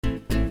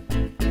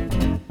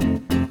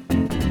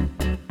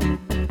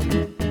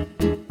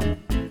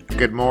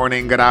good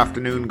morning, good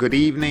afternoon, good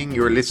evening.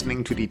 You're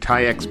listening to the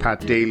Thai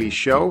Expat Daily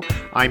Show.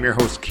 I'm your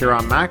host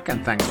Kieran Mack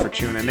and thanks for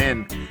tuning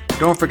in.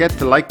 Don't forget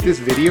to like this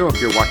video if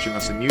you're watching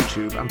us on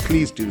YouTube and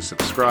please do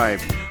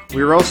subscribe.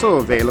 We're also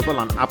available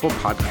on Apple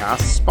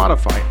Podcasts,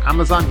 Spotify,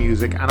 Amazon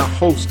Music and a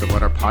host of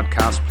other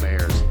podcast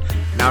players.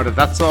 Now that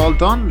that's all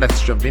done,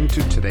 let's jump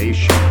into today's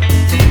show.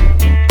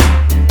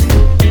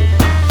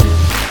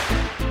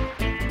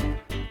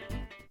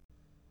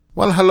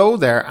 Well, hello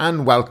there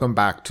and welcome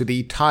back to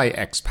the Thai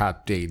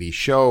Expat Daily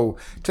Show.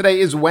 Today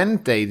is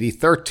Wednesday, the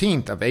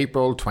 13th of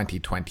April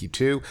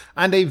 2022,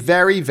 and a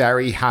very,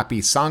 very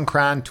happy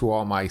Songkran to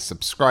all my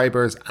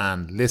subscribers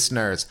and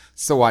listeners.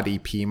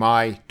 Sawadi Pi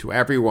Mai to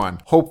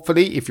everyone.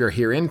 Hopefully, if you're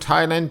here in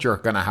Thailand, you're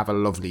going to have a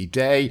lovely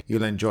day.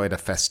 You'll enjoy the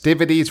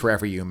festivities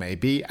wherever you may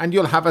be, and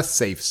you'll have a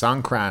safe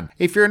Songkran.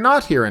 If you're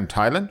not here in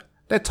Thailand,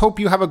 let's hope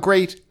you have a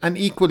great and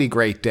equally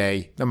great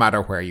day, no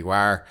matter where you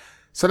are.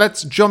 So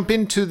let's jump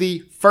into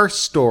the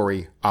first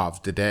story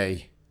of the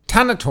day.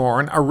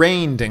 Thanathorn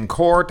arraigned in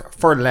court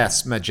for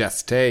lèse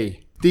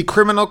majesté. The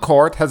criminal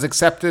court has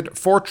accepted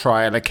for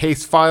trial a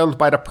case filed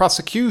by the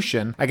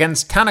prosecution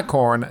against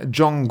Thanathorn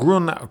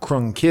Jonggrun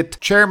Krungkit,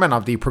 chairman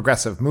of the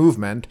Progressive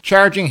Movement,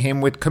 charging him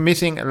with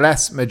committing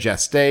lèse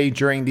majesté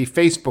during the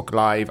Facebook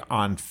Live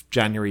on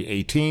January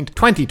 18,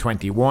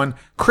 2021,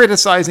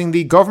 criticising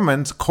the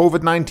government's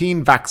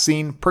COVID-19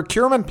 vaccine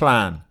procurement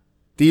plan.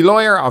 The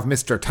lawyer of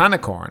Mr.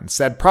 Thanathorn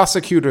said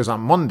prosecutors on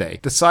Monday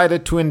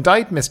decided to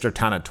indict Mr.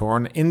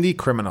 Thanathorn in the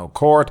criminal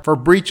court for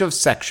breach of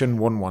Section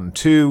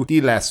 112,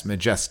 the lèse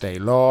majesté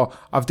law,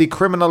 of the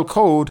Criminal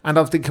Code and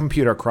of the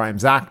Computer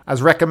Crimes Act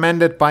as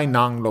recommended by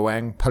Nong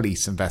Loeng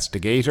police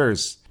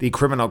investigators. The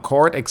criminal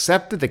court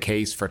accepted the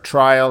case for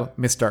trial,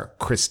 Mr.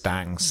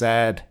 Kristang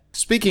said.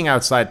 Speaking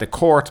outside the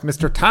court,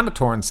 Mr.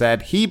 Thanathorn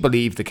said he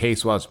believed the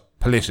case was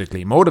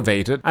politically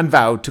motivated and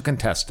vowed to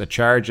contest the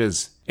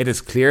charges. It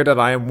is clear that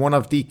I am one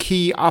of the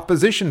key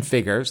opposition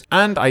figures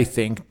and I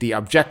think the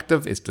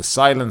objective is to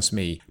silence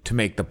me, to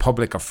make the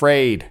public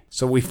afraid.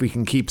 So if we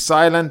can keep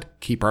silent,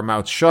 keep our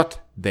mouths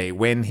shut, they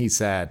win, he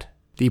said.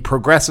 The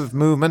Progressive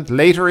Movement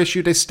later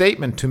issued a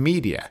statement to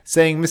media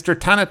saying Mr.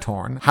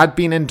 Thanathorn had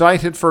been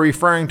indicted for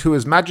referring to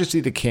His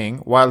Majesty the King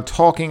while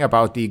talking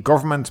about the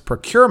government's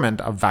procurement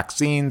of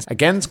vaccines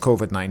against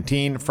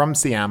COVID-19 from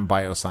Siam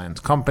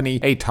Bioscience Company,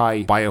 a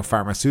Thai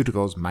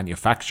biopharmaceuticals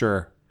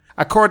manufacturer.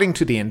 According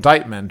to the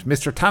indictment,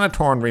 Mr.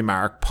 Thanathorn's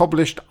remark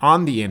published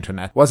on the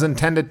internet was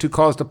intended to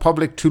cause the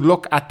public to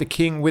look at the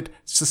king with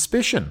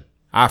suspicion.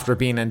 After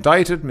being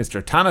indicted,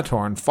 Mr.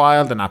 Thanathorn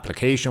filed an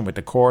application with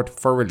the court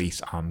for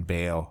release on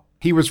bail.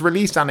 He was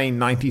released on a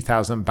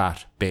 90,000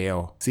 baht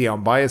bail.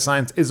 Siam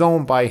Bioscience is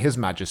owned by His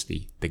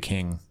Majesty the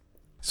King.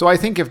 So I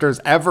think if there's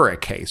ever a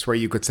case where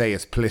you could say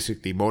it's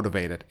politically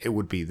motivated, it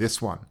would be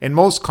this one. In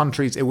most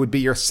countries, it would be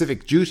your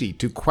civic duty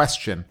to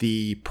question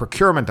the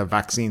procurement of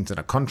vaccines in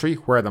a country,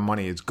 where the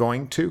money is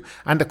going to,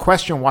 and to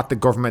question what the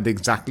government is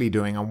exactly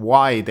doing and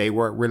why they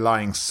were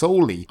relying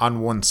solely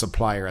on one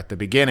supplier at the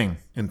beginning.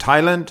 In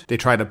Thailand, they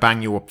try to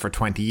bang you up for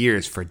 20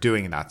 years for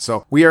doing that.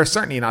 So we are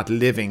certainly not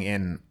living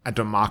in a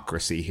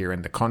democracy here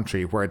in the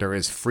country where there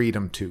is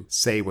freedom to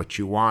say what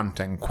you want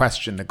and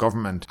question the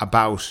government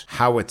about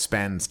how it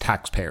spends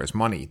taxpayers'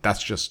 money.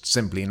 That's just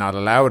simply not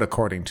allowed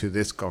according to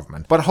this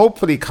government. But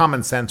hopefully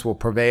common sense will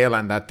prevail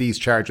and that these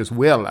charges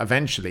will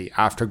eventually,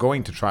 after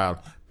going to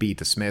trial, be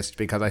dismissed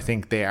because I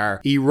think they are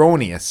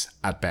erroneous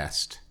at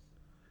best.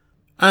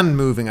 And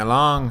moving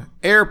along,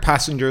 air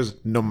passengers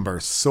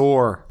numbers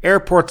soar.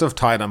 Airports of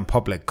Thailand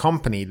Public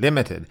Company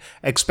Limited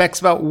expects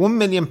about 1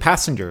 million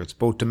passengers,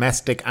 both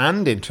domestic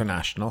and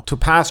international, to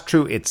pass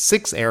through its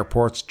 6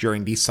 airports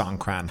during the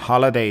Songkran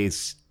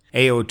holidays.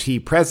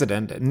 AOT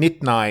President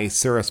Nitnai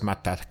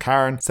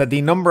Surasmatakaran said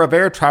the number of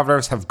air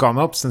travellers have gone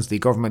up since the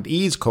government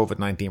eased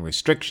COVID-19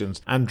 restrictions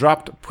and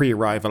dropped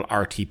pre-arrival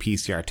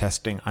RT-PCR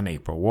testing on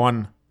April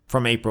 1.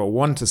 From April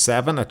 1 to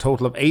 7, a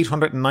total of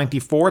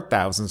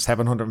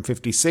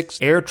 894,756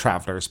 air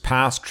travellers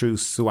passed through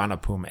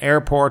Suvarnabhumi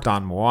Airport,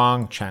 Don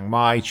Muang, Chiang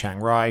Mai,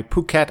 Chiang Rai,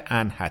 Phuket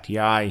and Hat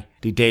Yai.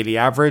 The daily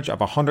average of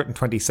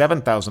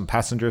 127,000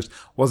 passengers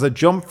was a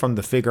jump from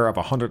the figure of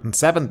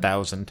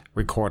 107,000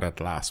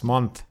 recorded last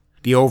month.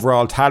 The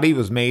overall tally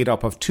was made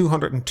up of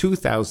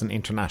 202,000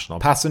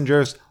 international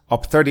passengers,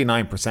 up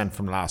 39%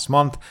 from last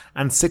month,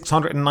 and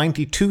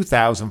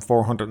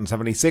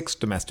 692,476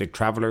 domestic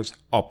travellers,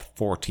 up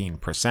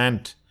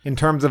 14%. In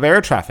terms of air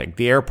traffic,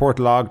 the airport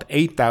logged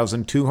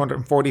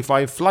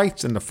 8,245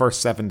 flights in the first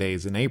 7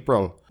 days in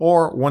April,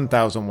 or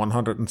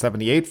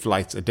 1,178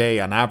 flights a day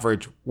on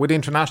average, with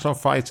international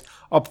flights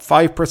up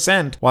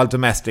 5%, while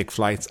domestic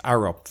flights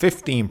are up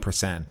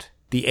 15%.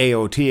 The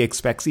AOT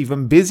expects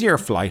even busier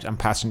flight and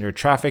passenger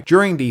traffic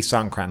during the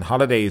Songkran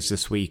holidays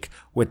this week,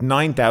 with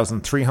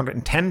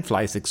 9,310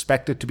 flights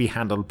expected to be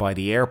handled by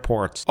the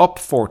airports, up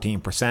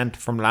 14%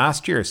 from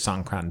last year's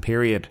Songkran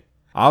period.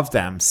 Of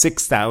them,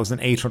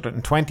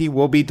 6,820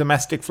 will be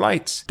domestic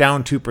flights,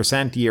 down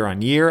 2% year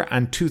on year,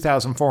 and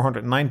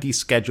 2,490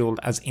 scheduled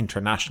as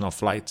international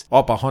flights,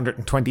 up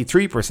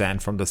 123%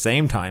 from the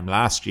same time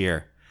last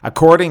year.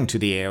 According to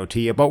the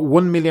AOT, about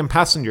 1 million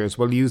passengers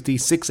will use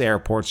these 6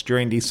 airports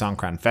during the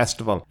Songkran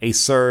festival, a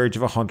surge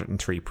of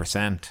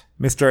 103%.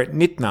 Mr.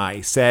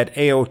 Nitnai said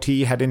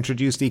AOT had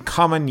introduced the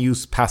Common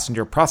Use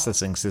Passenger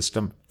Processing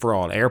System for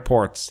all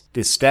airports.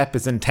 This step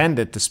is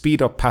intended to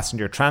speed up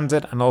passenger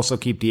transit and also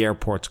keep the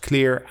airports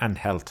clear and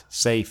health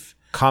safe.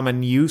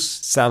 Common use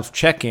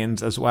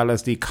self-check-ins as well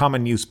as the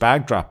common use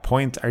bag drop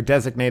points are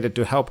designated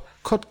to help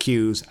cut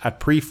queues at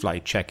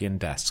pre-flight check-in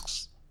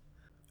desks.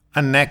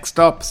 And next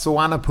up,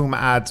 Suvarnabhumi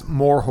adds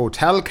more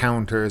hotel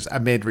counters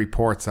amid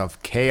reports of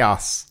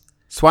chaos.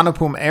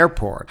 Suvarnabhumi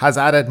Airport has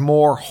added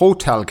more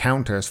hotel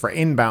counters for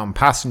inbound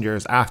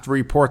passengers after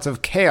reports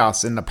of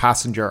chaos in the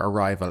passenger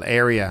arrival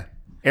area.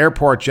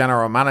 Airport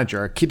General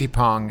Manager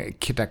Kittipong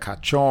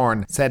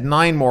Kittakachorn said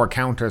 9 more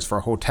counters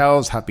for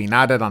hotels have been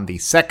added on the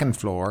second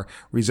floor,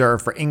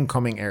 reserved for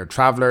incoming air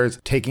travellers,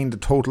 taking the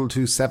total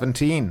to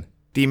 17.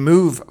 The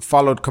move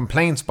followed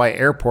complaints by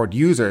airport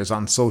users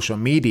on social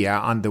media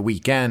on the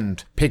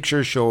weekend.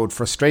 Pictures showed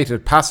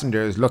frustrated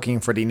passengers looking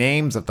for the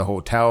names of the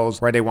hotels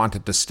where they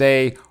wanted to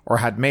stay or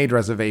had made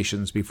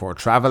reservations before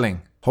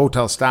travelling.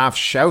 Hotel staff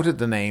shouted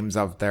the names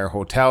of their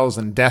hotels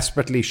and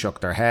desperately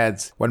shook their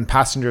heads. When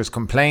passengers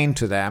complained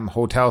to them,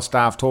 hotel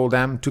staff told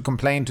them to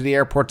complain to the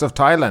Airports of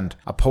Thailand.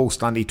 A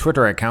post on the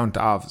Twitter account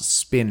of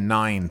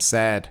Spin9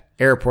 said.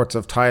 Airports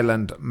of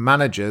Thailand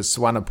manages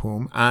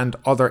Suvarnabhumi and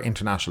other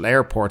international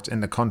airports in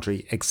the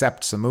country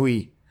except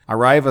Samui.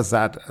 Arrivals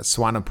at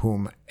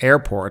Suvarnabhumi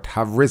Airport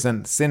have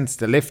risen since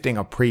the lifting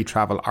of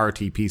pre-travel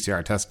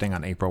RT-PCR testing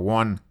on April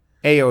 1.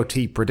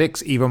 AOT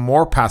predicts even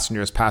more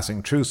passengers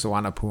passing through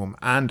Suvarnabhumi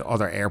and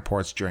other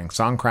airports during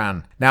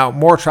Songkran. Now,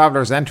 more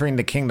travellers entering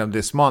the kingdom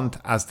this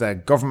month as the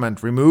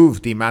government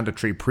removed the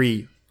mandatory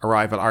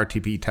pre-arrival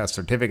RTP test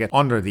certificate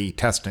under the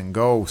Test and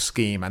Go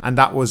scheme, and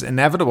that was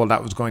inevitable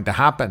that was going to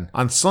happen.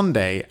 On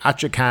Sunday,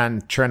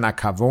 Achakan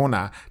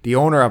Chernakavona, the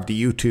owner of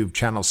the YouTube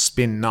channel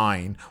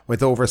Spin9,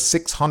 with over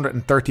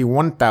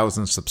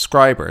 631,000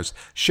 subscribers,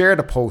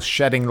 shared a post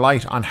shedding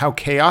light on how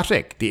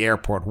chaotic the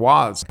airport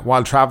was,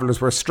 while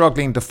travellers were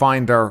struggling to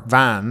find their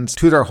vans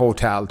to their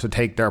hotel to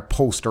take their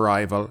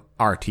post-arrival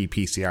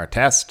RT-PCR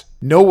test.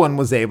 No one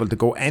was able to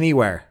go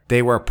anywhere.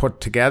 They were put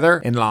together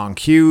in long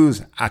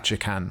queues,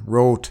 Achakan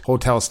wrote.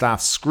 Hotel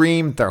staff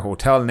screamed their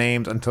hotel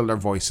names until their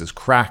voices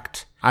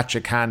cracked.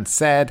 Achakan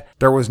said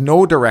there was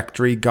no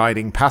directory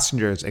guiding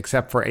passengers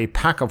except for a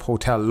pack of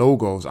hotel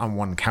logos on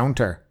one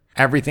counter.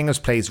 Everything was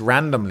placed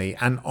randomly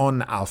and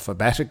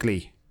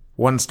unalphabetically.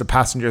 Once the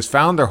passengers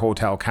found their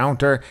hotel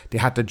counter, they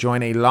had to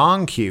join a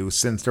long queue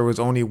since there was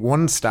only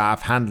one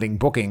staff handling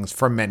bookings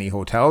for many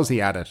hotels, he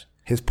added.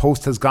 His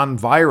post has gone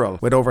viral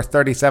with over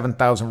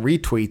 37,000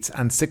 retweets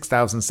and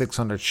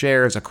 6,600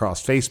 shares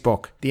across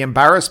Facebook. The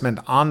embarrassment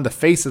on the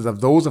faces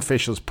of those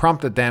officials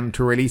prompted them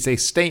to release a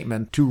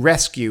statement to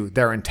rescue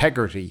their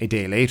integrity a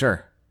day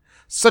later.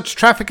 Such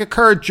traffic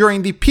occurred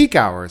during the peak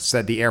hours,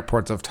 said the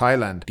Airports of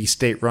Thailand, the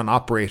state-run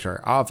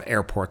operator of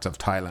Airports of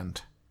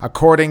Thailand.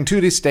 According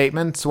to the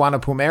statement,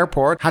 Suvarnabhumi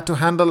Airport had to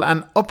handle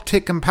an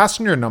uptick in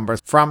passenger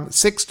numbers from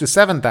 6 to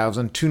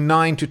 7,000 to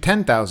 9 to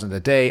 10,000 a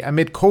day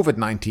amid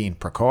COVID-19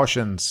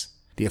 precautions.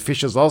 The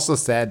officials also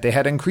said they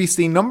had increased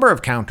the number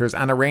of counters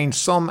and arranged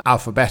some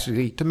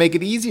alphabetically to make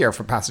it easier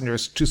for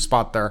passengers to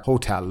spot their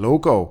hotel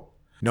logo.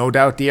 No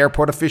doubt the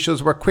airport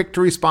officials were quick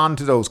to respond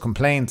to those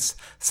complaints.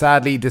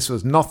 Sadly, this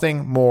was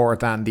nothing more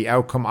than the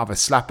outcome of a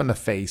slap in the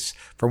face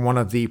from one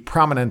of the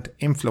prominent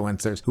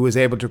influencers who was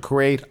able to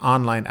create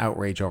online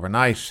outrage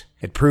overnight.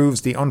 It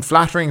proves the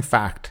unflattering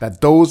fact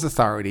that those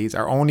authorities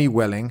are only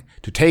willing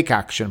to take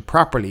action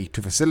properly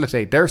to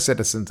facilitate their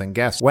citizens and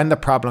guests when the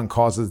problem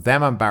causes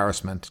them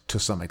embarrassment to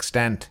some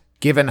extent.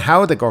 Given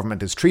how the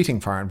government is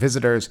treating foreign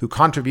visitors who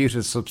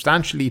contributed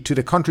substantially to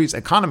the country's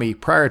economy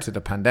prior to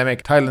the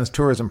pandemic, Thailand's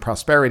tourism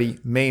prosperity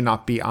may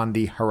not be on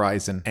the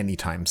horizon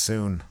anytime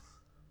soon.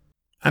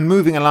 And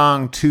moving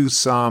along to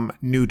some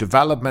new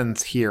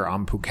developments here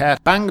on Phuket,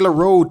 Bangla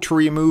Road to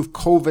remove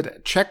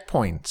COVID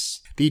checkpoints.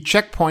 The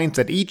checkpoints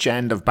at each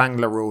end of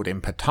Bangla Road in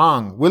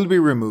Patong will be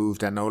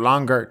removed and no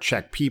longer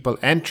check people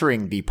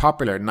entering the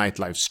popular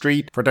nightlife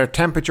street for their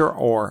temperature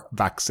or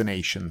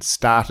vaccination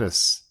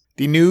status.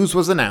 The news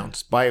was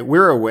announced by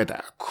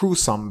Wirawit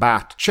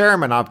Krusombat,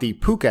 chairman of the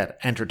Phuket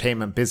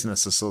Entertainment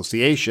Business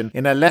Association,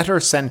 in a letter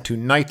sent to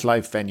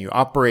nightlife venue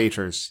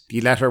operators.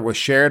 The letter was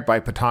shared by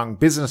Patong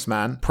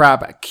businessman Prab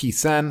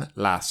Kisen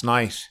last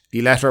night.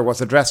 The letter was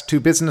addressed to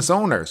business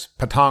owners,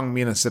 Patong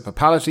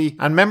Municipality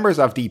and members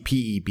of the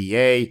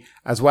PEBA,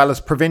 as well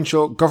as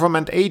provincial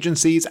government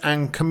agencies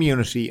and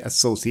community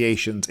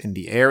associations in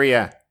the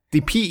area. The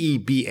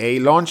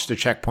PEBA launched the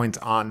checkpoints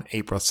on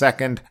April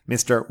 2nd,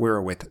 Mr.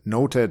 Wirawit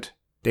noted.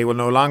 They will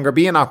no longer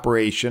be in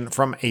operation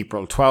from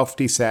April 12th,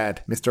 he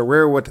said. Mr.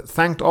 Wirawit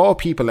thanked all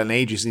people and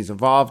agencies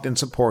involved in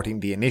supporting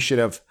the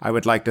initiative. I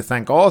would like to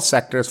thank all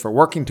sectors for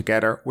working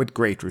together with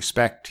great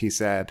respect, he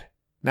said.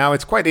 Now,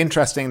 it's quite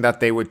interesting that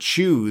they would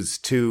choose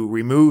to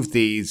remove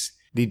these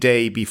the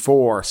day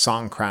before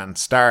Songkran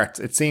starts.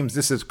 It seems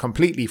this is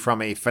completely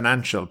from a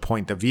financial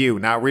point of view.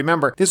 Now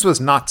remember, this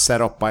was not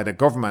set up by the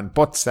government,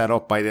 but set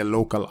up by the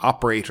local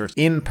operators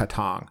in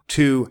Patong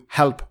to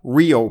help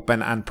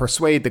reopen and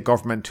persuade the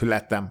government to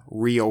let them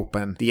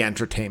reopen the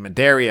entertainment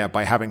area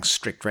by having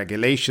strict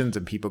regulations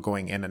and people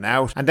going in and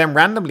out, and then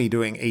randomly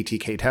doing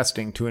ATK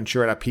testing to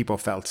ensure that people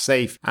felt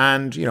safe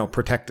and,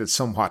 protected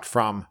somewhat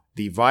from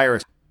the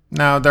virus.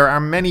 Now, there are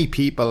many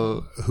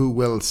people who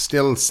will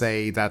still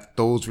say that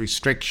those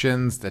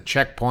restrictions, the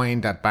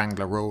checkpoint at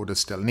Bangla Road is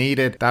still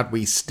needed, that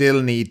we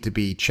still need to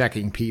be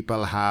checking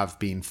people have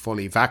been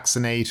fully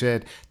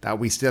vaccinated, that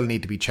we still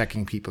need to be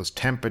checking people's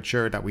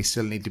temperature, that we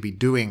still need to be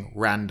doing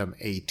random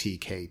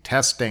ATK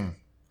testing.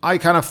 I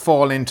kind of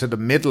fall into the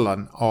middle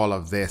on all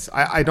of this.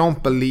 I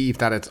don't believe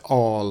that it's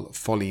all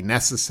fully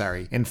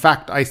necessary. In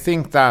fact, I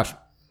think that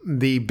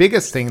the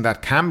biggest thing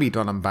that can be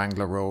done on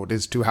Bangla Road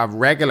is to have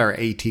regular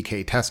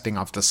ATK testing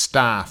of the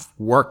staff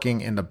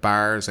working in the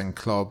bars and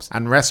clubs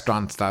and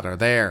restaurants that are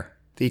there.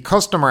 The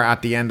customer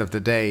at the end of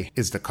the day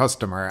is the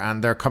customer,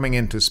 and they're coming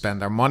in to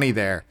spend their money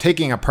there.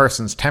 Taking a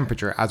person's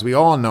temperature, as we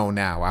all know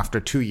now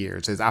after 2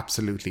 years, is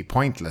absolutely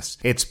pointless.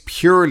 It's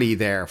purely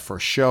there for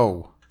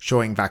show.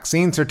 Showing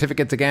vaccine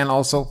certificates again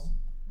also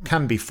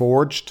can be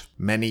forged.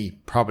 Many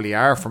probably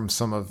are from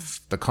some of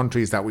the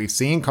countries that we've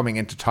seen coming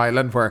into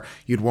Thailand, where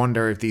you'd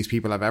wonder if these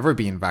people have ever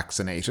been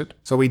vaccinated.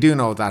 So we do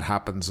know that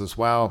happens as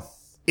well.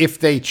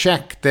 If they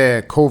check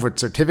the COVID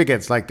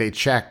certificates like they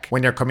check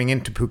when you're coming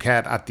into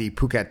Phuket at the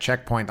Phuket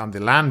checkpoint on the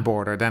land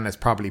border, then it's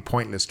probably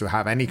pointless to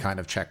have any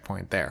kind of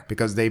checkpoint there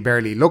because they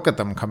barely look at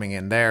them coming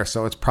in there.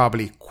 So it's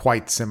probably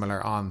quite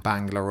similar on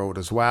Bangla Road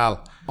as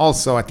well.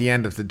 Also, at the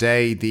end of the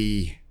day,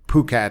 the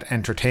Phuket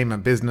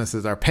entertainment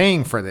businesses are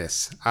paying for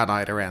this at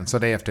either end, so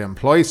they have to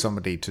employ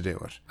somebody to do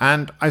it.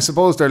 And I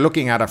suppose they're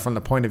looking at it from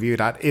the point of view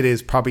that it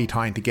is probably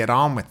time to get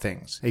on with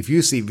things. If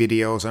you see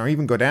videos or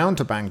even go down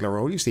to Bangla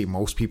Road, you see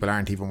most people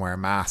aren't even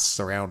wearing masks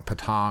around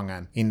Patong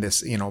and in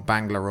this,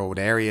 Bangla Road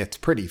area. It's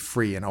pretty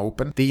free and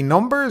open. The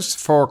numbers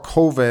for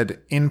COVID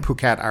in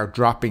Phuket are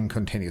dropping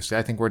continuously.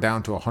 I think we're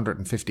down to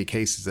 150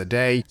 cases a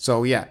day.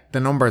 So yeah,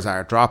 the numbers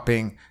are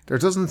dropping. There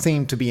doesn't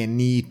seem to be a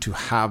need to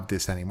have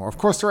this anymore. Of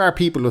course, there are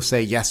people who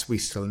say, yes, we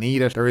still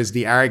need it. There is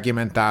the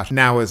argument that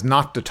now is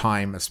not the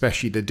time,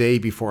 especially the day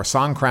before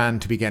Songkran,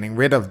 to be getting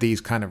rid of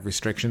these kind of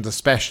restrictions,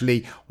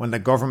 especially when the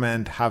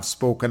government have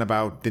spoken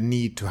about the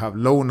need to have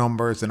low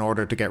numbers in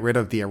order to get rid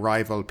of the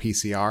arrival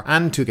PCR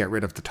and to get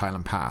rid of the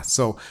Thailand Pass.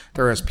 So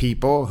there is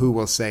people who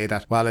will say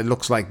that, well, it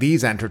looks like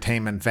these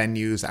entertainment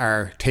venues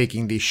are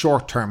taking the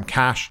short-term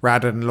cash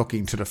rather than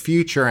looking to the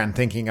future and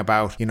thinking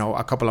about,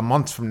 a couple of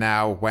months from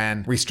now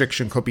when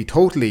restriction could be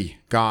totally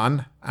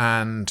gone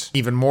and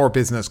even more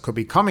business could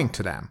be coming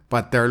to them.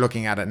 But they're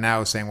looking at it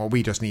now saying, well,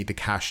 we just need the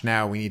cash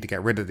now. We need to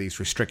get rid of these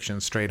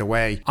restrictions straight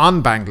away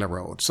on Bangla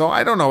Road. So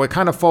I don't know. It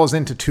kind of falls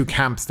into two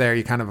camps there.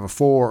 You kind of have a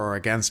for or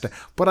against it.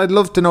 But I'd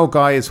love to know,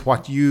 guys,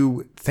 what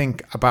you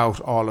think about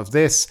all of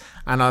this.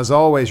 And as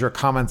always, your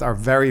comments are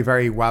very,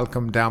 very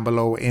welcome down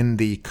below in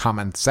the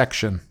comment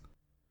section.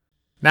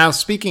 Now,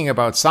 speaking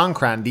about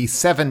Songkran, the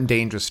 7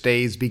 dangerous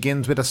days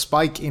begins with a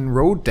spike in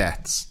road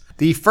deaths.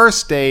 The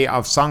first day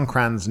of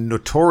Songkran's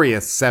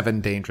notorious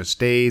 7 dangerous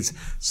days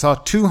saw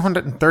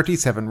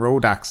 237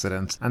 road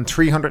accidents and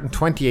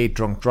 328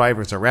 drunk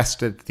drivers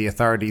arrested, the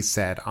authorities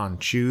said on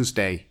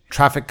Tuesday.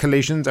 Traffic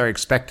collisions are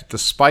expected to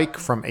spike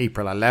from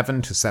April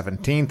 11 to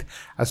 17th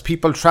as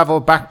people travel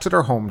back to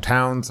their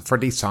hometowns for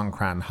the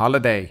Songkran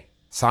holiday.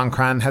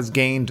 Songkran has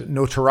gained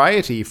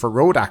notoriety for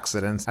road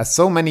accidents as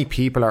so many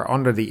people are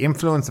under the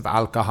influence of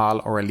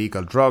alcohol or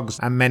illegal drugs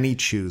and many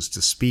choose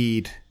to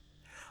speed.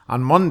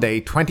 On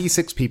Monday,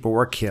 26 people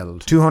were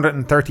killed.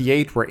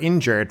 238 were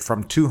injured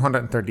from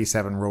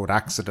 237 road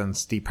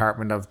accidents, the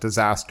Department of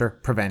Disaster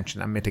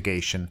Prevention and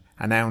Mitigation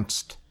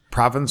announced. The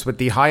province with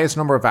the highest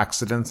number of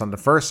accidents on the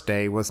first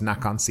day was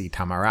Nakhon Si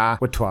Thammarat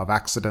with 12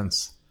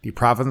 accidents. The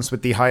province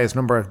with the highest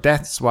number of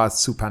deaths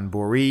was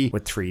Suphanburi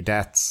with 3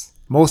 deaths.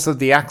 Most of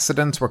the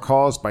accidents were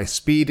caused by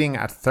speeding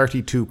at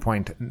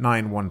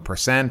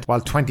 32.91%,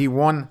 while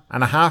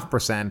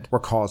 21.5% were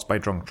caused by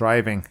drunk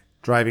driving.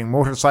 Driving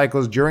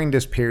motorcycles during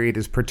this period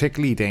is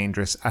particularly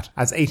dangerous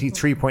as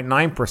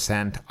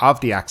 83.9%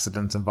 of the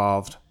accidents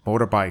involved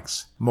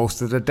motorbikes.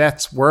 Most of the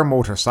deaths were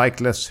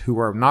motorcyclists who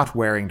were not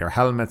wearing their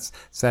helmets,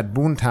 said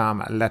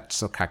Buntam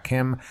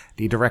Letsokakim,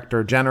 the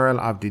Director General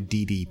of the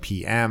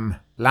DDPM.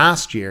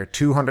 Last year,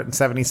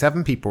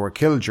 277 people were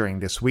killed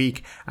during this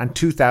week and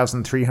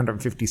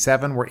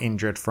 2,357 were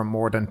injured from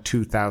more than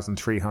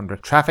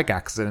 2,300 traffic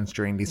accidents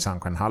during the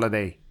Songkran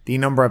holiday. The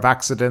number of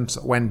accidents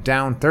went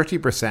down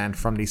 30%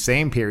 from the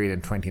same period in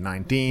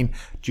 2019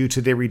 due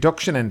to the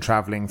reduction in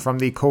travelling from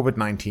the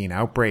COVID-19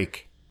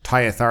 outbreak.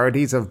 Thai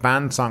authorities have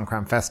banned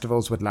Songkran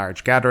festivals with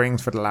large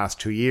gatherings for the last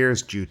 2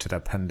 years due to the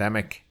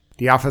pandemic.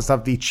 The Office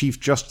of the Chief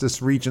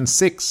Justice Region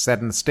 6 said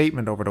in a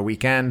statement over the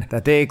weekend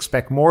that they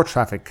expect more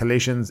traffic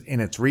collisions in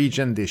its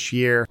region this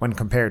year when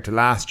compared to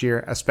last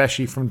year,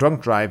 especially from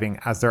drunk driving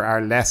as there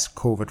are less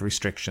COVID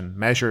restriction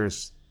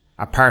measures.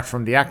 Apart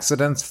from the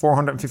accidents,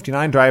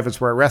 459 drivers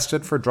were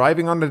arrested for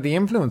driving under the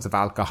influence of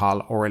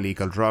alcohol or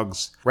illegal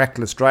drugs.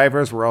 Reckless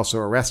drivers were also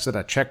arrested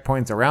at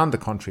checkpoints around the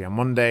country on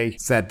Monday,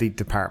 said the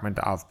Department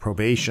of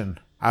Probation.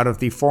 Out of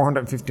the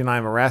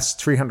 459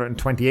 arrests,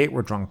 328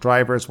 were drunk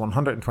drivers,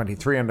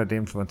 123 under the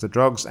influence of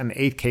drugs, and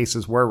 8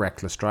 cases were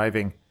reckless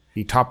driving.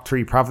 The top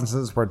 3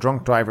 provinces where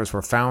drunk drivers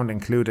were found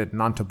included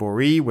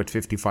Nonthaburi with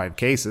 55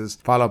 cases,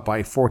 followed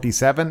by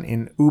 47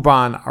 in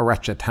Ubon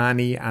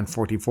Ratchathani and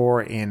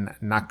 44 in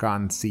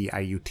Nakhon Si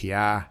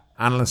Ayutthaya.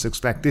 Analysts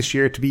expect this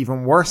year to be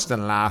even worse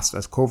than last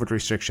as COVID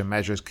restriction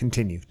measures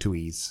continue to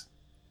ease.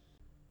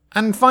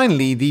 And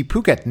finally, the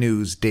Phuket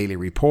News Daily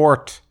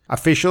Report.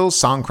 Official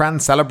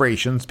Songkran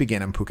celebrations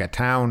begin in Phuket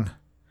town.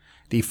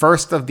 The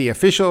first of the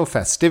official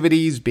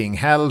festivities being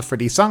held for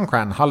the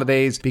Songkran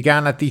holidays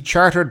began at the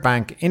Chartered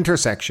Bank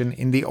intersection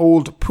in the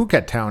old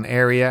Phuket town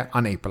area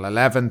on April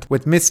 11th,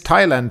 with Miss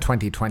Thailand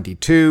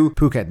 2022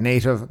 Phuket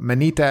native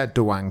Manita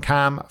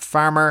Duangkam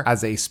Farmer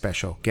as a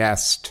special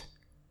guest.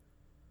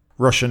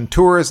 Russian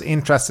tours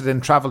interested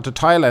in travel to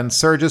Thailand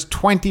surges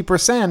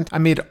 20%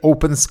 amid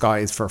Open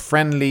Skies for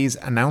Friendly's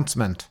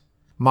announcement.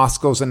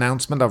 Moscow's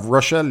announcement of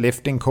Russia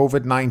lifting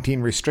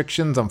COVID-19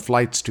 restrictions on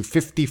flights to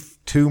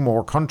 52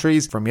 more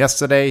countries from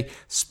yesterday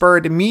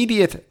spurred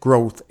immediate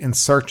growth in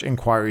search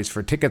inquiries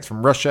for tickets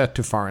from Russia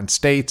to foreign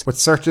states, with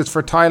searches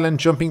for Thailand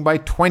jumping by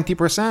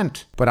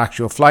 20%, but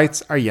actual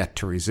flights are yet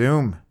to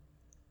resume.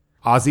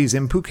 Aussies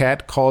in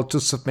Phuket called to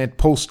submit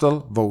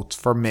postal votes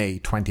for May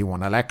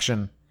 21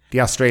 election. The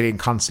Australian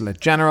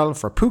Consulate General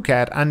for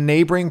Phuket and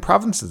neighbouring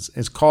provinces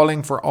is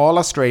calling for all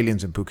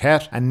Australians in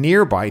Phuket and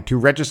nearby to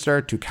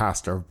register to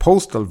cast their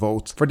postal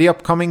votes for the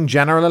upcoming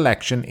general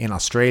election in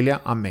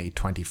Australia on May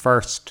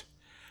 21st.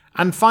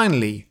 And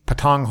finally,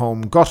 Patong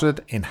home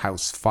gutted in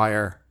house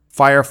fire.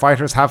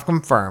 Firefighters have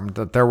confirmed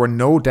that there were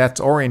no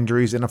deaths or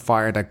injuries in a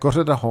fire that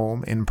gutted a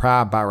home in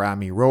Pra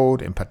Barami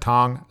Road in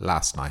Patong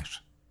last night.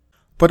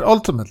 But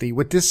ultimately,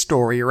 with this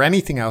story or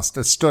anything else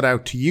that stood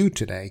out to you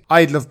today,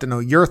 I'd love to know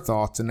your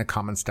thoughts in the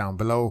comments down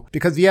below.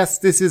 Because yes,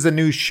 this is a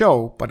news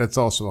show, but it's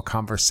also a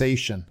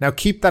conversation. Now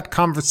keep that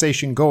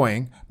conversation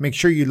going. Make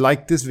sure you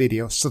like this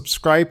video,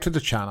 subscribe to the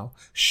channel,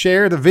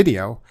 share the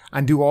video,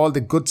 and do all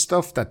the good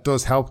stuff that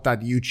does help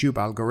that YouTube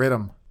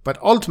algorithm.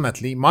 But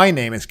ultimately, my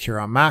name is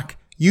Kieran Mack.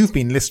 You've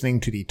been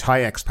listening to the Thai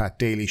Expat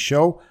Daily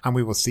Show, and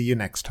we will see you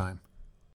next time.